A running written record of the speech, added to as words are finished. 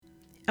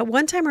At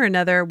one time or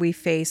another, we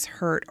face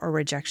hurt or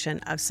rejection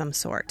of some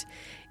sort.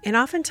 And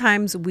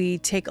oftentimes we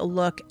take a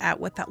look at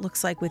what that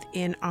looks like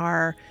within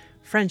our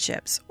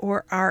friendships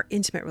or our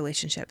intimate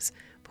relationships.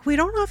 But we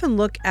don't often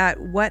look at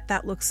what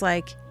that looks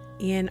like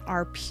in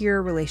our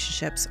peer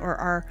relationships or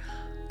our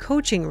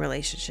coaching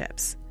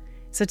relationships.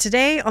 So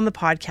today on the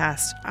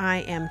podcast,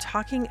 I am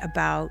talking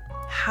about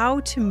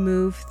how to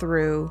move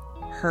through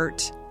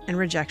hurt and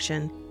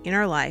rejection in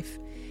our life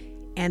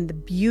and the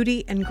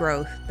beauty and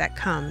growth that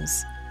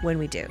comes when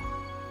we do.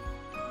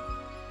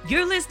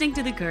 You're listening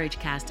to The Courage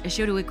Cast, a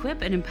show to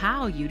equip and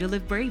empower you to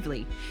live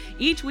bravely.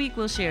 Each week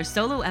we'll share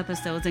solo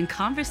episodes and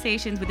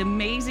conversations with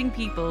amazing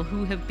people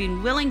who have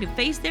been willing to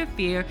face their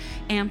fear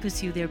and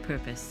pursue their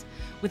purpose.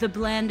 With a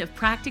blend of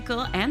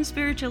practical and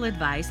spiritual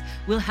advice,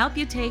 we'll help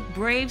you take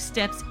brave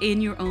steps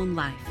in your own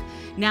life.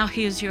 Now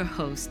here's your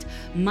host,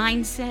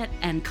 mindset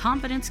and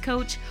confidence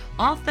coach,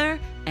 author,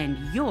 and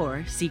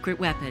your secret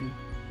weapon.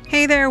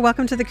 Hey there,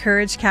 welcome to the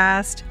Courage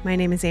Cast. My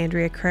name is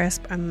Andrea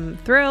Crisp. I'm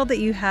thrilled that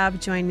you have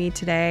joined me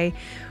today.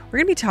 We're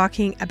going to be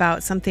talking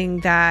about something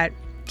that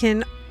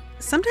can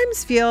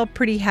sometimes feel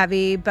pretty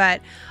heavy,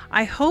 but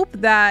I hope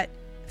that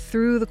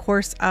through the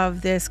course of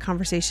this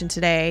conversation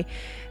today,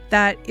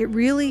 that it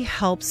really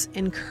helps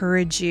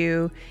encourage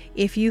you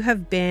if you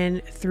have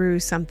been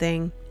through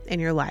something in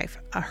your life,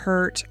 a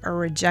hurt or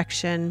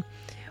rejection,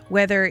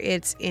 whether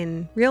it's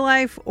in real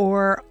life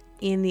or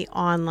in the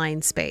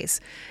online space.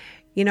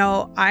 You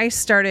know, I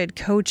started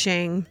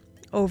coaching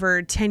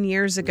over 10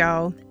 years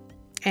ago,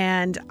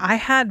 and I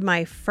had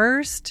my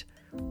first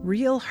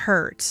real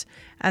hurt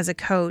as a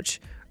coach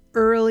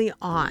early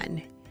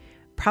on,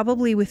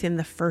 probably within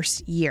the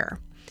first year.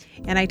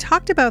 And I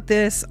talked about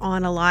this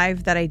on a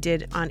live that I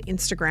did on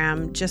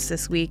Instagram just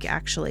this week,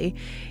 actually.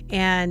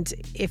 And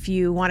if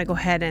you want to go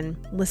ahead and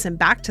listen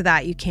back to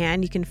that, you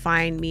can. You can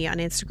find me on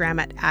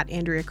Instagram at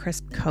Andrea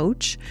Crisp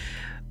Coach.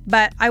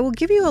 But I will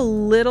give you a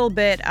little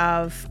bit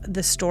of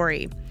the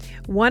story.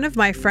 One of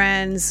my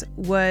friends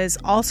was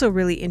also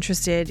really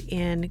interested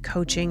in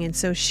coaching, and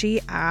so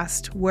she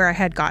asked where I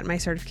had gotten my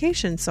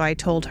certification. So I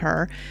told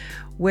her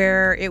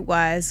where it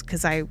was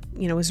because I,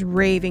 was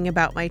raving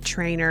about my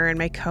trainer and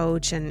my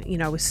coach,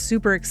 and, I was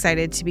super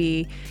excited to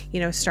be,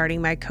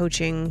 starting my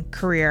coaching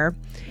career.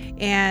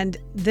 And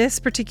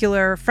this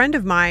particular friend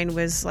of mine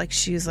was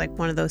she's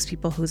one of those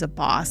people who's a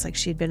boss.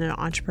 She'd been an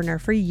entrepreneur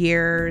for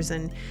years,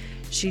 and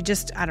she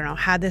just,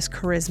 had this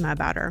charisma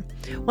about her.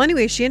 Well,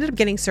 anyway, she ended up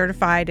getting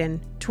certified,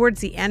 and towards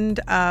the end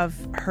of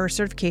her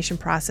certification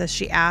process,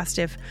 she asked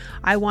if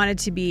I wanted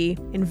to be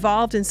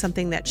involved in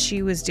something that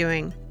she was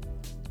doing.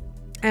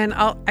 And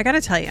I got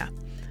to tell you,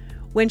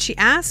 when she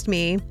asked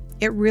me,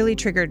 it really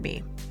triggered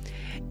me.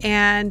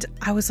 And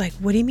I was like,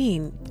 what do you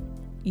mean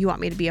you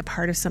want me to be a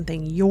part of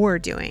something you're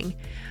doing?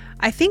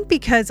 I think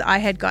because I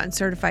had gotten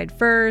certified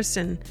first,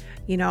 and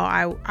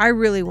I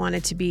really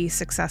wanted to be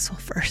successful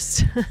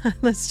first.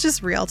 Let's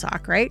just real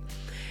talk, right?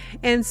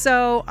 And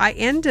so I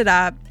ended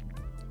up,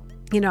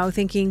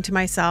 thinking to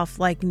myself,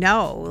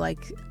 no,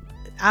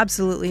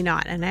 absolutely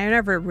not. And I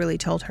never really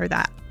told her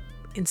that.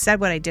 Instead,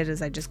 what I did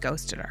is I just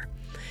ghosted her.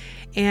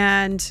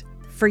 And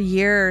for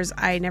years,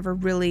 I never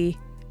really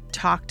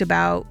talked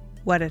about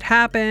what had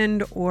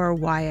happened or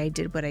why I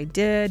did what I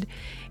did.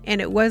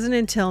 And it wasn't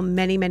until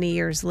many, many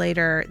years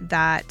later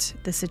that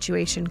the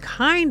situation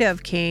kind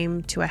of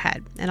came to a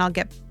head. And I'll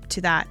get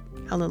to that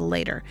a little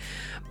later.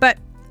 But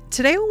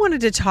today I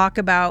wanted to talk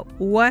about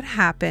what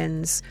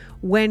happens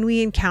when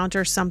we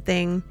encounter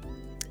something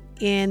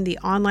in the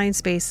online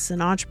space as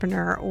an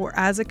entrepreneur or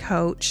as a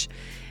coach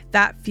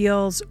that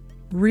feels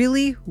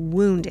really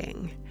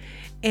wounding.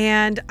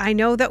 And I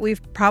know that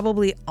we've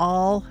probably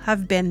all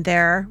have been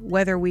there,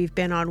 whether we've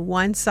been on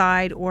one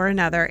side or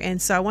another.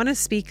 And so I want to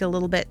speak a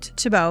little bit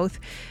to both,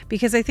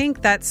 because I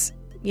think that's,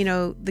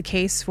 the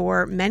case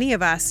for many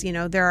of us.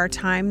 There are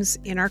times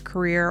in our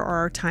career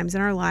or times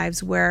in our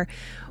lives where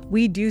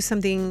we do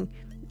something,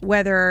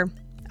 whether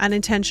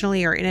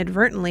unintentionally or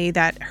inadvertently,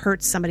 that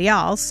hurts somebody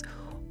else,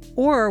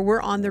 or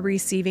we're on the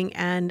receiving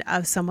end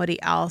of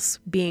somebody else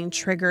being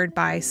triggered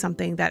by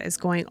something that is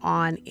going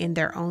on in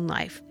their own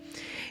life.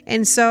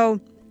 And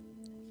so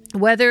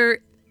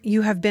whether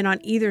you have been on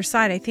either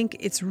side, I think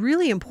it's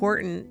really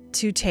important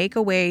to take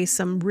away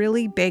some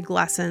really big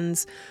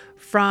lessons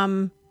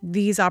from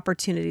these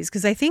opportunities,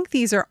 because I think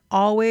these are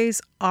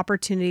always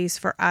opportunities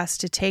for us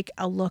to take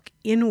a look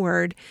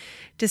inward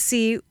to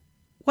see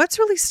what's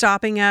really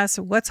stopping us,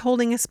 what's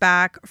holding us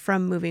back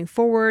from moving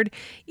forward.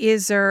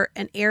 Is there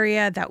an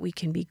area that we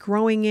can be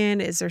growing in?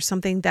 Is there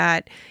something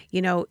that,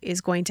 is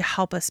going to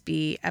help us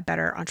be a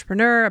better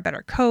entrepreneur, a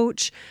better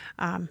coach,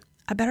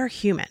 a better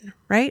human,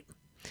 right?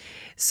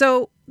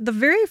 So the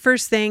very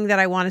first thing that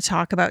I want to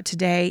talk about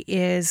today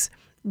is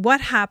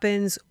what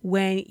happens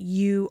when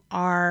you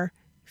are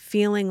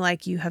feeling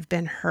like you have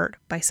been hurt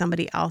by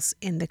somebody else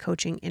in the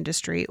coaching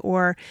industry,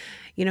 or,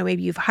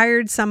 maybe you've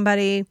hired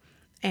somebody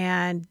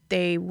and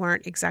they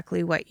weren't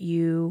exactly what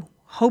you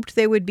hoped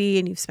they would be,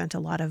 and you've spent a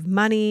lot of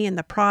money in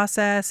the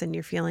process, and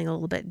you're feeling a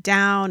little bit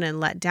down and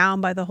let down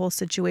by the whole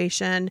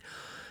situation.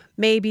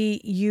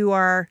 Maybe you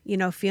are,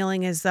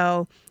 feeling as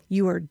though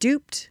you were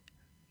duped,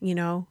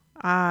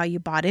 you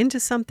bought into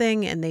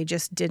something and they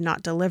just did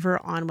not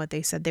deliver on what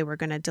they said they were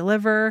going to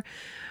deliver.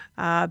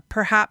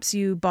 Perhaps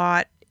you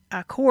bought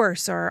a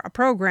course or a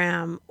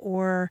program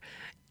or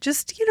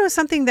just,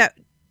 something that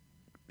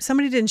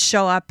somebody didn't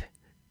show up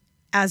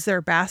as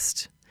their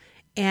best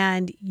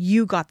and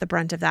you got the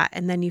brunt of that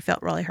and then you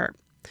felt really hurt.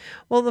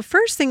 Well, the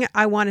first thing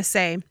I want to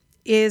say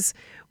is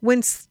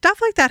when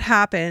stuff like that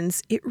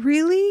happens, it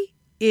really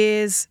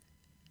is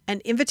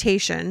an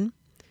invitation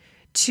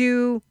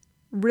to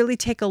really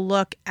take a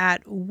look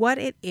at what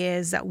it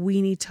is that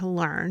we need to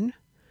learn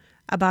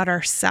about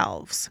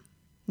ourselves.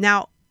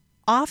 Now,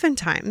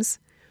 oftentimes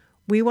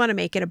we want to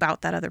make it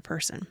about that other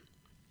person.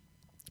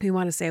 We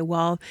want to say,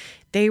 well,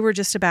 they were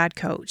just a bad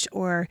coach,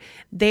 or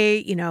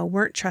they,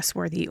 weren't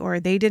trustworthy, or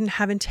they didn't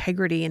have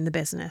integrity in the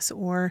business,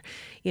 or,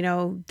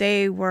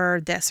 they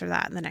were this or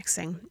that and the next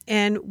thing.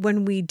 And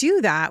when we do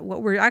that,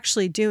 what we're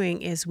actually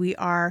doing is we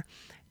are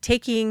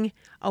taking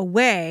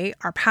away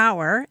our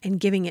power and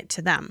giving it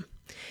to them.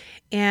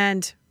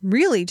 And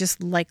really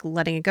just like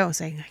letting it go,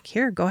 saying,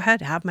 here, go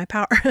ahead, have my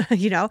power,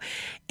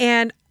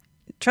 And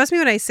trust me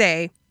when I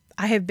say,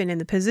 I have been in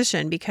the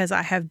position, because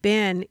I have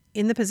been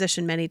in the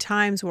position many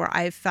times where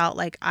I felt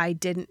like I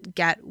didn't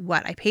get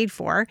what I paid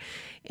for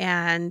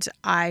and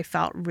I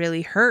felt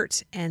really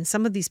hurt. And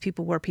some of these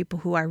people were people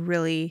who I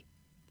really,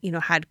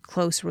 had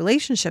close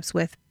relationships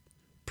with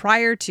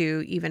prior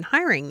to even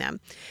hiring them.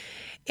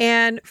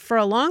 And for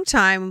a long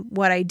time,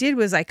 what I did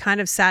was I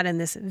kind of sat in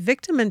this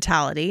victim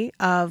mentality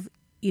of,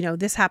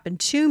 this happened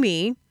to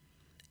me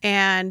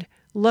and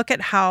look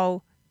at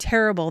how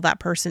terrible that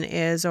person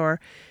is, or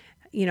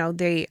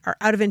they are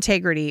out of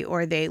integrity,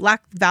 or they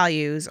lack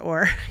values,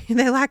 or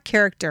they lack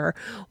character,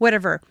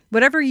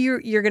 whatever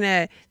you're going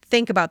to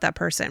think about that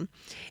person.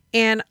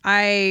 And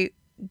I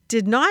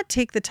did not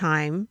take the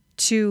time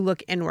to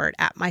look inward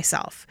at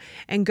myself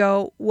and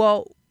go,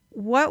 well,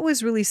 what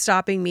was really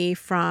stopping me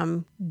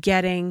from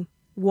getting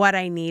what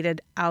I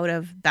needed out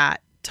of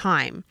that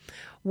time?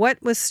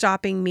 What was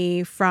stopping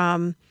me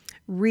from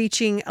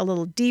reaching a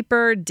little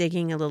deeper,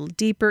 digging a little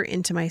deeper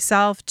into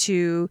myself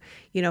to,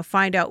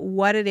 find out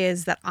what it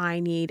is that I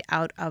need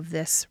out of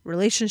this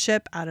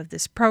relationship, out of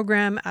this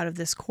program, out of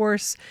this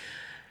course?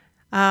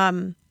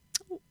 Why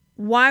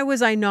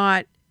was I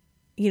not,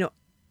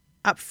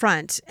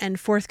 upfront and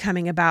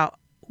forthcoming about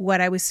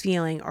what I was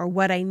feeling or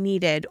what I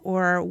needed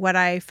or what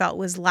I felt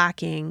was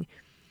lacking?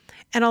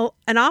 And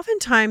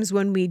oftentimes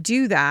when we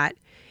do that,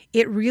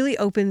 it really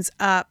opens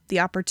up the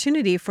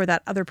opportunity for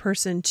that other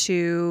person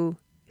to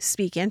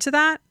speak into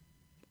that.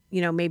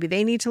 Maybe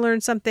they need to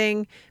learn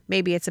something.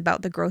 Maybe it's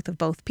about the growth of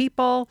both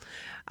people.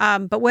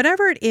 But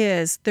whatever it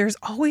is, there's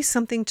always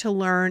something to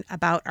learn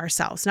about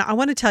ourselves. Now, I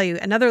want to tell you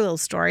another little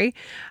story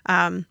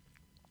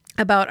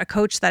about a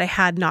coach that I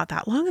had not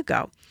that long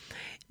ago.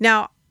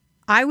 Now,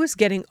 I was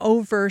getting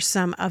over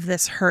some of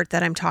this hurt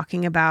that I'm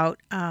talking about.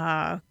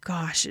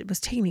 It was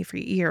taking me for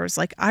years.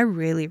 Like, I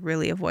really,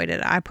 really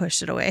avoided it. I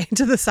pushed it away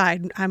to the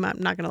side. I'm not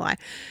going to lie.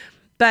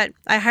 But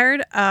I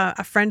hired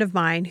a friend of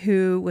mine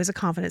who was a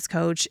confidence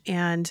coach.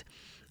 And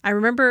I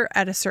remember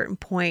at a certain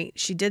point,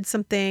 she did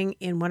something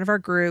in one of our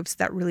groups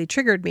that really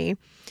triggered me.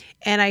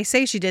 And I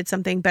say she did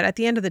something, but at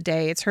the end of the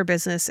day, it's her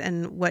business.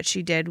 And what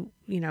she did,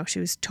 she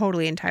was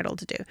totally entitled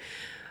to do.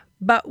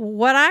 But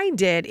what I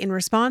did in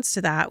response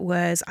to that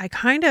was I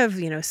kind of,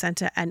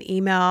 sent an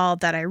email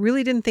that I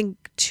really didn't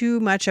think too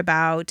much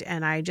about.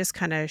 And I just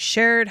kind of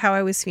shared how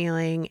I was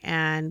feeling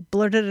and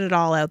blurted it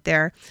all out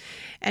there.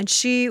 And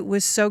she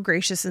was so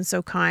gracious and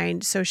so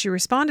kind. So she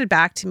responded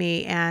back to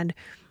me and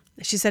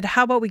she said,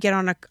 how about we get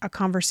on a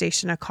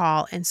conversation, a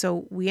call? And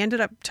so we ended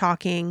up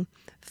talking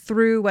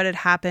through what had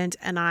happened.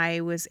 And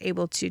I was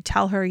able to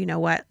tell her,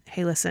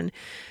 hey, listen,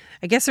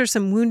 I guess there's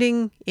some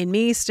wounding in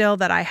me still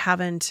that I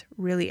haven't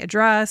really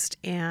addressed.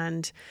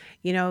 And,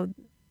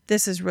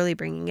 this is really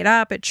bringing it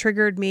up. It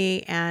triggered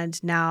me.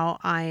 And now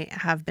I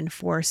have been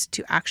forced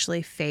to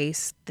actually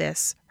face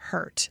this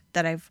hurt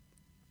that I've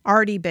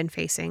already been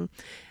facing,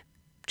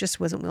 just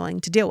wasn't willing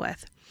to deal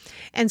with.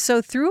 And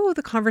so through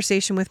the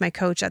conversation with my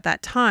coach at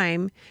that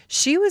time,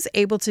 she was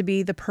able to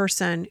be the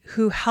person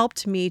who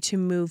helped me to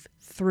move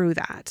through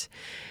that.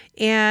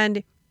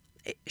 And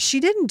she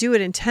didn't do it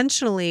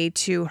intentionally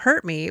to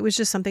hurt me. It was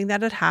just something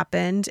that had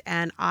happened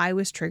and I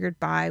was triggered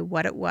by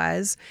what it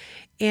was.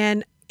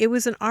 And it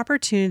was an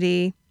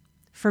opportunity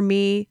for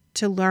me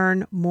to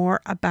learn more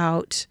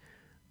about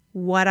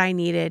what I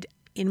needed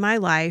in my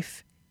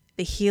life,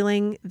 the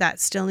healing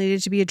that still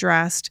needed to be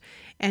addressed,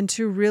 and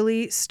to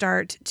really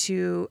start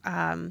to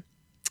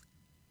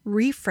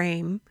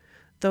reframe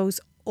those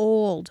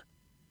old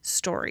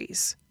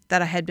stories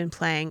that I had been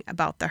playing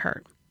about the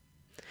hurt.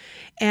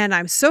 And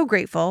I'm so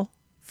grateful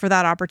for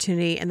that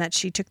opportunity and that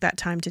she took that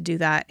time to do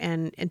that.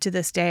 And to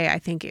this day, I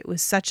think it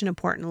was such an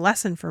important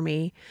lesson for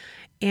me.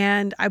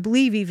 And I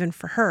believe even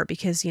for her,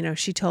 because,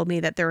 she told me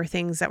that there were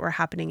things that were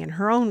happening in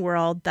her own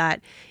world that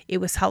it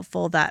was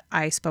helpful that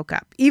I spoke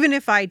up. Even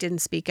if I didn't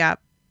speak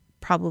up,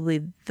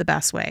 probably the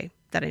best way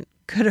that I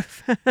could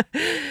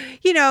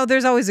have,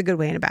 there's always a good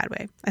way and a bad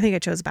way. I think I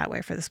chose a bad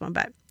way for this one,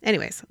 but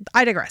anyways,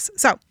 I digress.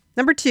 So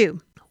number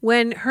 2,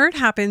 when hurt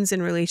happens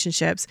in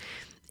relationships,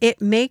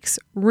 it makes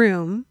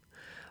room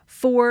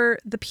for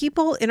the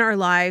people in our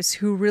lives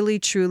who really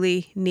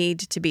truly need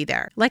to be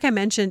there. Like I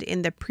mentioned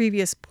in the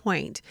previous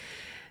point,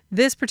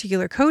 this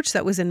particular coach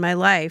that was in my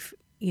life,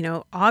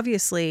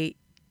 obviously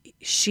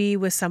she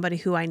was somebody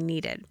who I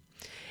needed.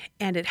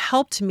 And it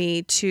helped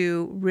me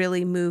to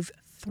really move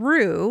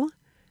through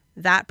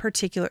that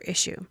particular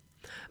issue.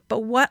 But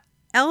what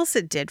else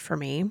it did for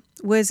me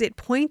was it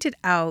pointed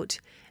out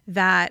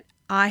that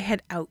I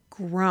had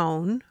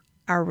outgrown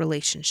our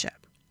relationship.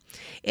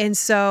 And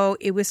so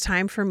it was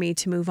time for me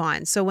to move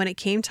on. So when it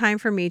came time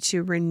for me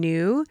to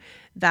renew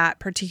that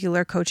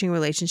particular coaching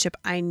relationship,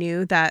 I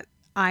knew that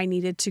I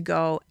needed to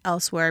go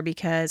elsewhere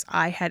because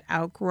I had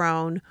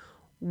outgrown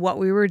what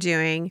we were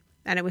doing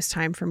and it was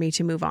time for me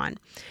to move on.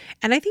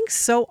 And I think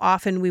so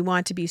often we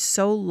want to be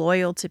so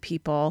loyal to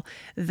people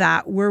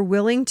that we're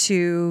willing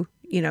to,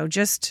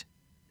 just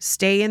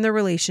stay in the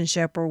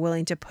relationship. We're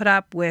willing to put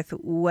up with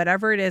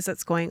whatever it is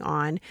that's going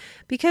on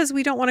because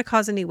we don't want to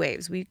cause any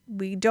waves. We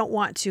don't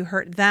want to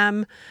hurt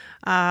them.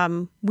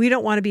 We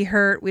don't want to be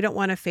hurt. We don't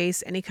want to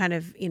face any kind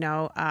of,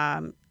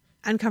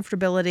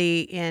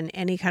 uncomfortability in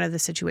any kind of the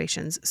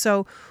situations.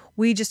 So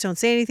we just don't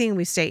say anything.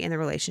 We stay in the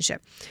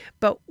relationship.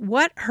 But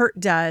what hurt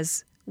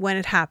does when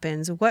it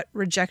happens, what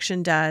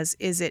rejection does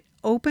is it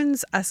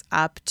opens us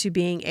up to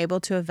being able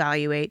to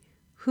evaluate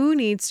who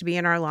needs to be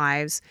in our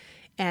lives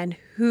and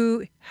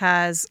who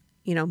has,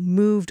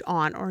 moved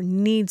on or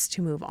needs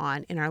to move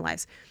on in our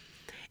lives.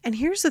 And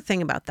here's the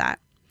thing about that.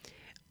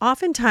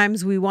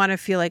 Oftentimes we want to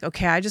feel like,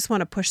 okay, I just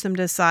want to push them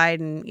to the side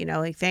and,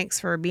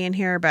 thanks for being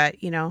here, but,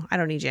 I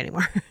don't need you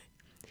anymore.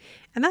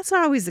 And that's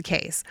not always the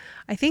case.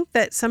 I think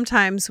that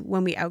sometimes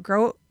when we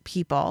outgrow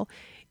people,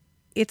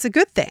 it's a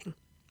good thing.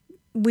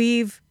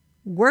 We've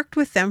worked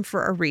with them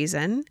for a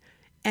reason,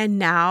 and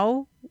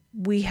now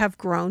we have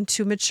grown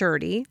to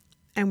maturity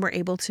and we're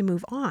able to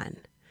move on.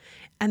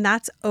 And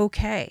that's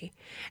okay.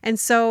 And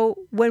so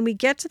when we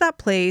get to that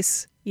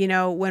place,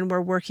 when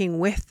we're working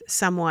with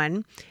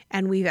someone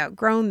and we've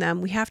outgrown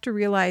them, we have to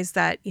realize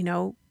that,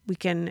 we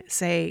can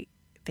say,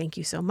 thank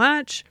you so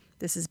much.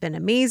 This has been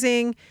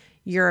amazing.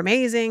 You're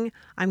amazing.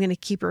 I'm going to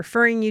keep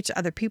referring you to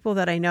other people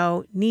that I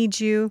know need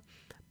you,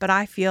 but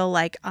I feel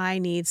like I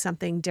need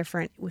something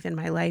different within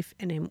my life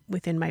and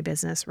within my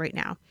business right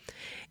now.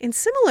 And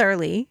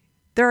similarly,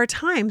 there are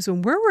times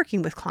when we're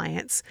working with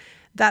clients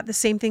that the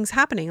same thing's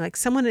happening. Like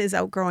someone is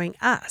outgrowing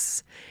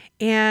us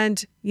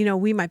and,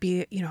 we might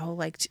be,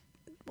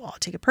 I'll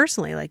take it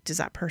personally. Like, does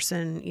that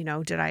person,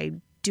 did I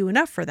do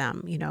enough for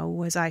them?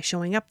 Was I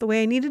showing up the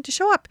way I needed to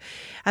show up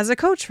as a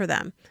coach for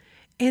them?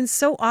 And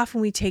so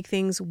often we take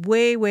things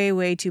way, way,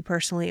 way too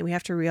personally. And we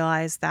have to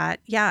realize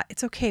that, yeah,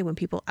 it's okay when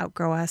people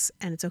outgrow us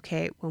and it's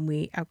okay when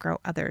we outgrow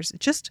others.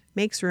 It just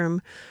makes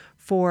room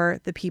for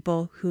the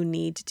people who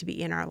need to be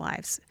in our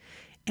lives.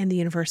 And the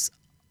universe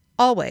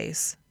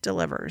always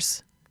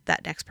delivers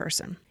that next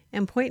person.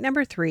 And point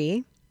number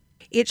 3,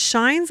 it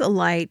shines a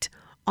light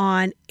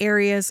on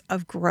areas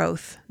of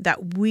growth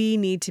that we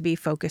need to be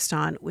focused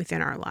on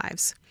within our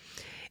lives.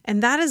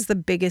 And that is the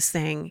biggest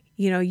thing.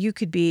 You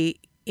could be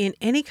in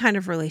any kind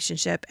of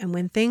relationship, and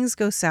when things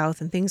go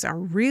south and things are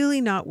really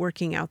not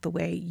working out the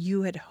way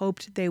you had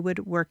hoped they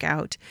would work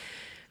out,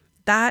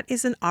 that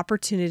is an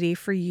opportunity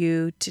for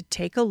you to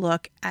take a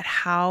look at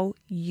how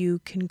you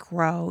can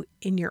grow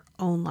in your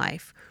own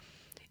life.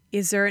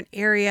 Is there an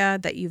area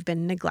that you've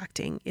been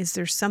neglecting? Is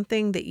there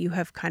something that you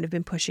have kind of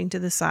been pushing to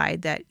the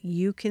side that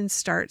you can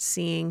start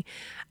seeing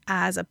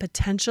as a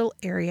potential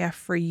area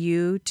for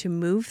you to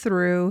move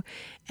through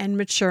and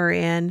mature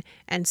in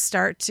and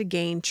start to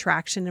gain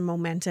traction and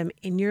momentum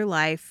in your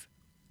life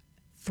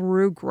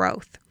through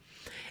growth?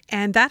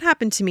 And that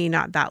happened to me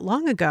not that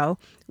long ago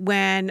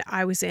when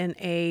I was in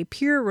a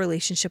peer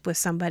relationship with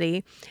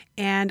somebody.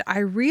 And I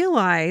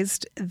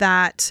realized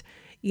that,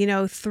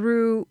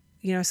 through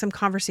some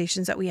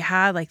conversations that we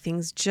had, like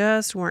things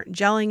just weren't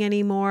gelling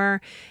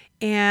anymore.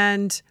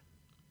 And,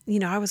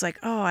 I was like,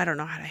 oh, I don't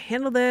know how to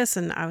handle this.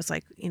 And I was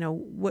like,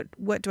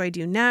 what do I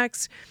do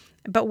next?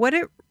 But what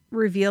it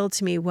revealed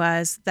to me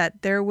was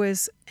that there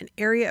was an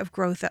area of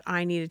growth that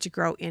I needed to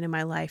grow in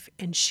my life.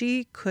 And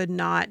she could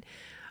not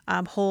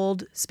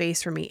hold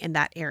space for me in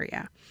that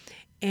area.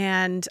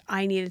 And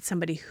I needed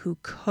somebody who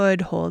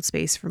could hold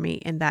space for me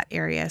in that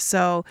area.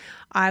 So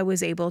I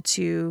was able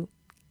to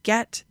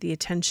get the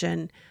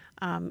attention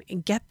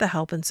and get the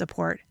help and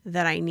support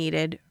that I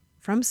needed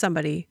from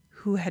somebody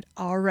who had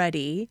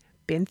already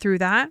been through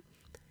that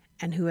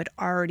and who had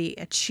already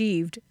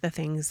achieved the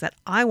things that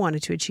I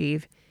wanted to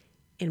achieve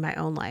in my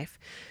own life.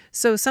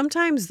 So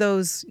sometimes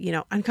those,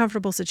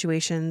 uncomfortable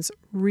situations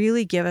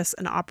really give us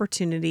an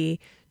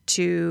opportunity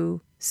to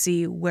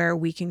see where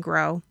we can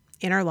grow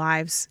in our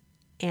lives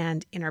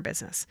and in our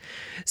business.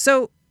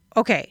 So,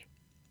 okay,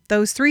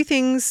 those 3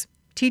 things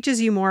teaches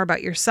you more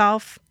about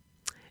yourself,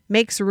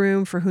 makes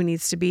room for who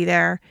needs to be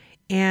there,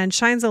 and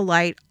shines a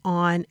light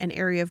on an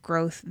area of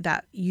growth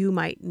that you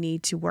might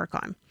need to work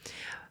on.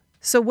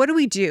 So what do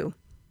we do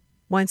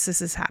once this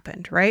has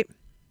happened, right?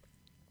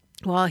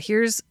 Well,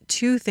 here's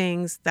 2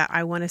 things that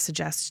I want to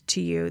suggest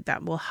to you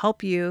that will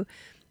help you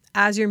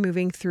as you're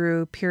moving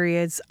through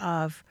periods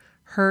of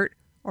hurt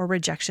or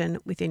rejection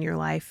within your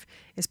life,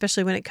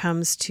 especially when it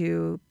comes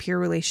to peer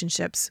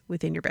relationships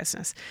within your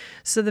business.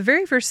 So the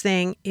very first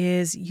thing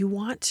is you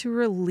want to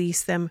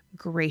release them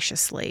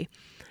graciously.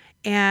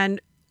 And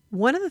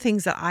one of the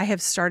things that I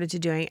have started to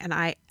doing, and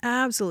I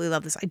absolutely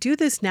love this, I do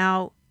this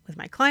now with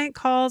my client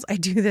calls. I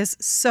do this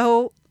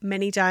so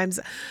many times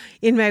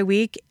in my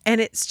week,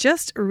 and it's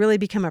just really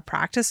become a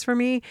practice for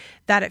me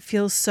that it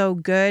feels so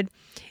good.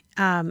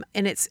 And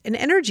it's an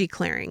energy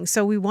clearing.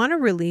 So we want to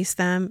release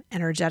them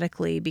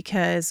energetically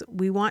because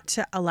we want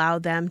to allow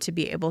them to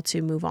be able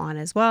to move on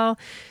as well.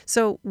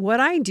 So what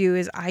I do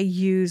is I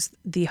use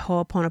the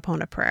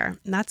Ho'oponopono prayer.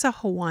 And that's a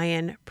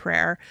Hawaiian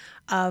prayer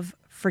of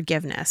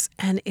forgiveness.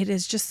 And it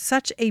is just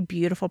such a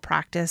beautiful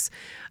practice.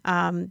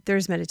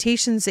 There's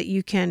meditations that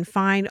you can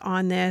find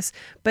on this,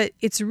 but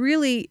it's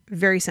really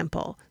very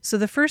simple. So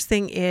the first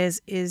thing is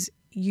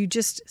you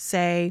just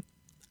say,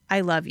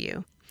 I love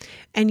you.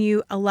 And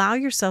you allow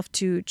yourself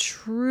to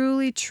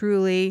truly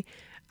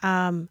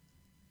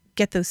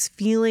get those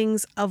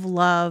feelings of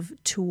love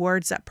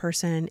towards that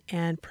person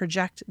and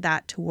project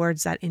that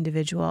towards that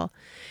individual.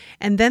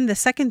 And then the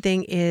second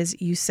thing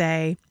is you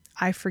say,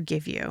 I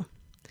forgive you.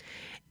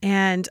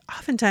 And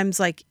oftentimes,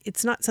 like,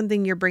 it's not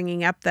something you're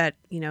bringing up that,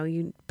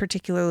 you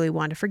particularly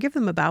want to forgive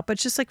them about, but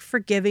just like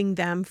forgiving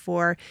them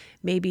for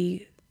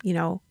maybe,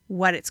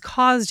 what it's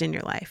caused in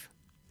your life.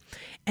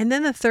 And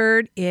then the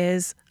third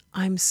is,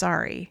 I'm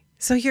sorry.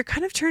 So you're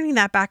kind of turning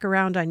that back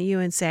around on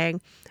you and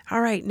saying, all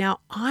right,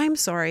 now I'm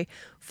sorry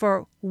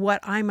for what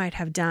I might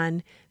have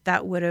done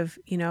that would have,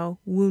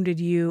 wounded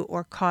you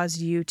or caused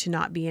you to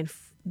not be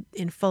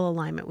in full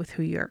alignment with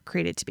who you're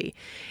created to be.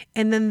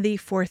 And then the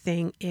fourth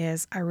thing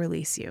is I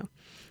release you.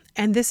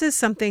 And this is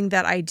something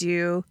that I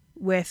do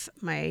with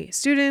my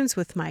students,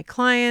 with my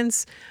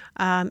clients.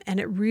 And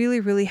it really,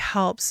 really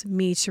helps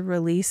me to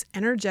release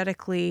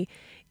energetically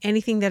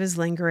anything that is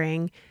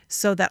lingering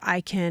so that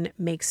I can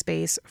make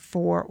space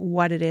for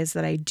what it is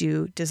that I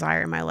do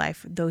desire in my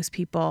life, those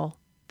people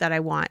that I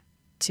want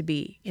to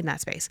be in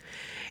that space.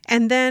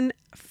 And then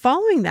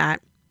following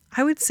that,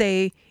 I would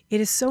say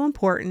it is so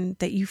important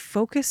that you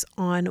focus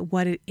on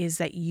what it is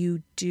that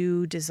you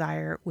do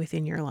desire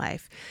within your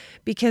life.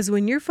 Because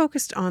when you're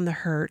focused on the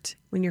hurt,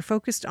 when you're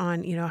focused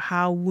on,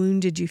 how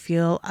wounded you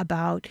feel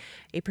about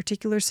a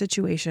particular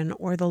situation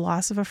or the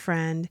loss of a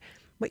friend,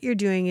 what you're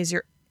doing is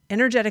you're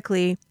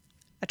energetically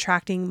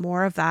attracting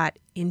more of that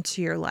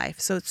into your life.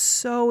 So it's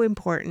so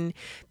important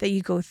that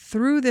you go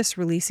through this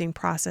releasing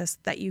process,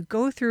 that you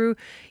go through,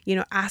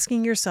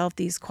 asking yourself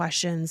these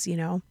questions,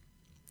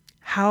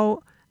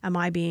 how am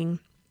I being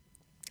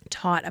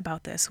taught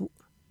about this?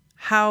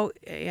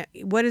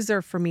 What is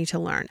there for me to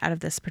learn out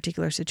of this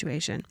particular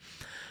situation?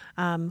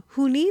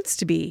 Who needs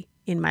to be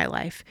in my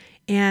life?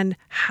 And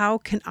how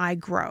can I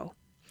grow?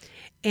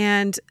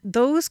 And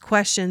those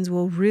questions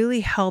will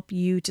really help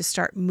you to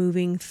start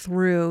moving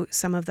through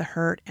some of the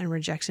hurt and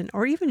rejection,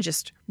 or even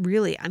just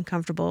really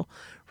uncomfortable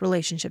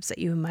relationships that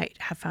you might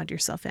have found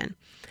yourself in.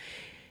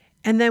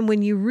 And then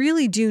when you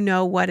really do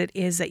know what it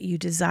is that you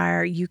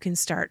desire, you can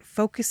start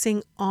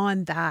focusing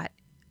on that,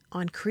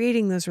 on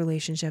creating those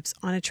relationships,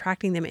 on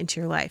attracting them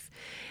into your life.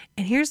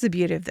 And here's the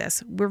beauty of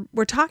this.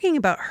 We're talking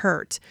about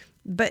hurt,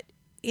 but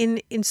in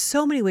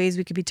so many ways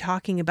we could be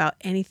talking about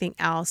anything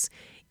else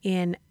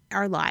in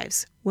our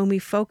lives. When we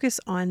focus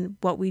on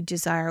what we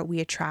desire,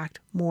 we attract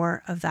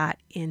more of that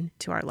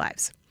into our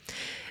lives.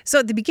 So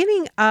at the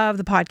beginning of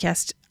the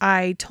podcast,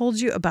 I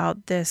told you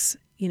about this,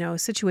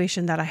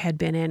 situation that I had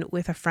been in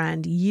with a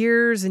friend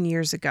years and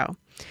years ago.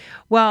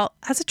 Well,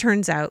 as it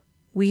turns out,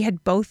 we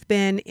had both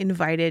been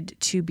invited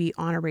to be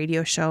on a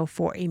radio show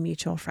for a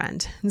mutual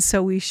friend. And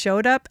so we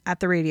showed up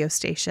at the radio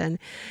station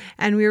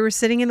and we were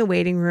sitting in the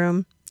waiting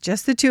room,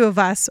 just the two of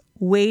us,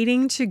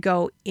 waiting to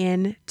go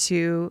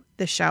into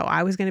the show.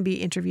 I was going to be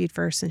interviewed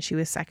first and she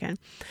was second.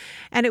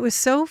 And it was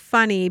so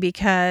funny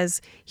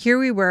because here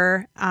we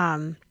were,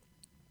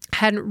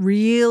 hadn't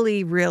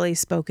really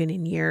spoken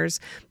in years,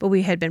 but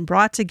we had been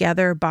brought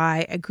together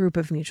by a group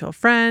of mutual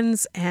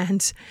friends.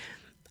 And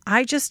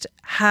I just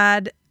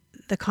had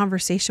the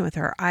conversation with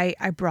her. I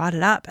brought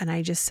it up and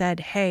I just said,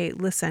 hey,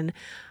 listen,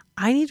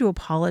 I need to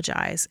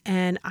apologize.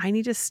 And I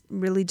need to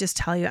really just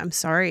tell you, I'm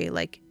sorry.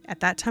 Like at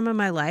that time of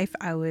my life,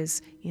 I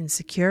was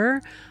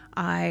insecure.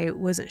 I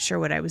wasn't sure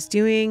what I was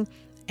doing.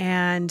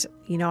 And,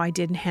 I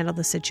didn't handle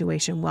the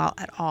situation well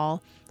at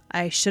all.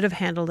 I should have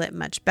handled it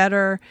much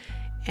better.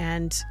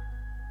 And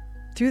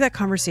through that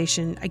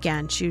conversation,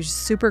 again, she was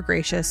super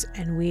gracious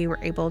and we were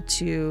able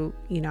to,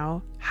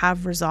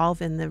 have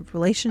resolve in the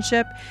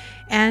relationship.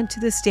 And to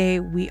this day,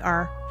 we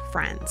are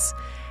friends.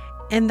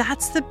 And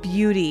that's the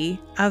beauty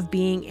of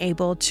being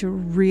able to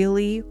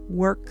really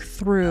work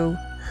through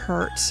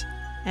hurt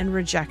and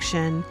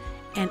rejection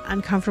and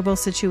uncomfortable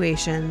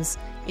situations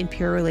in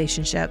pure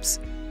relationships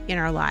in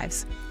our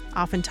lives.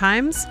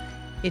 Oftentimes,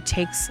 it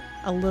takes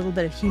a little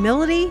bit of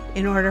humility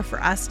in order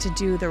for us to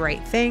do the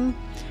right thing.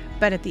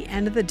 But at the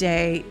end of the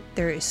day,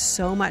 there is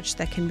so much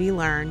that can be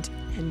learned.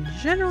 And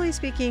generally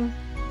speaking,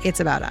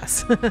 it's about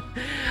us.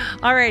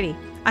 Alrighty.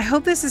 I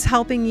hope this is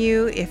helping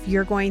you if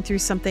you're going through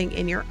something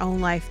in your own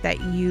life that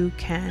you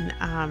can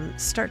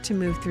start to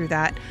move through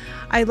that.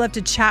 I'd love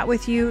to chat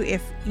with you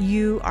if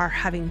you are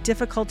having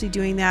difficulty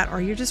doing that,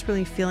 or you're just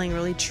really feeling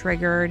really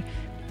triggered.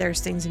 There's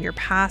things in your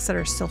past that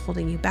are still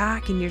holding you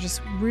back and you're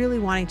just really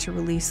wanting to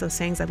release those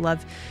things. I'd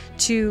love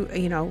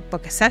to,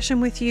 book a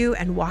session with you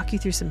and walk you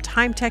through some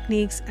time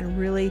techniques and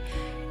really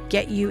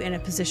get you in a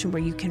position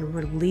where you can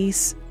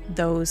release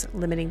those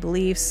limiting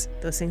beliefs,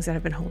 those things that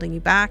have been holding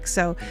you back.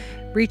 So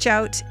reach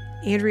out,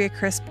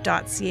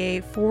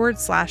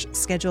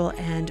 andreacrisp.ca/schedule,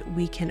 and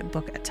we can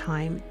book a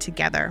time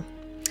together.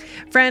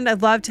 Friend,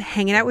 I'd love to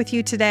hang out with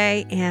you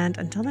today. And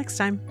until next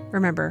time,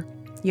 remember,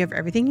 you have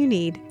everything you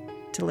need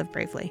to live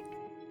bravely.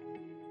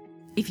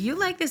 If you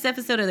like this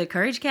episode of the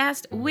Courage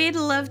Cast, we'd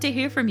love to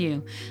hear from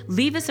you.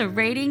 Leave us a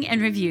rating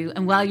and review,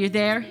 and while you're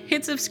there,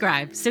 hit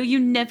subscribe so you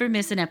never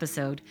miss an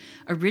episode.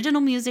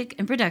 Original music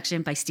and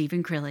production by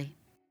Stephen Crilly.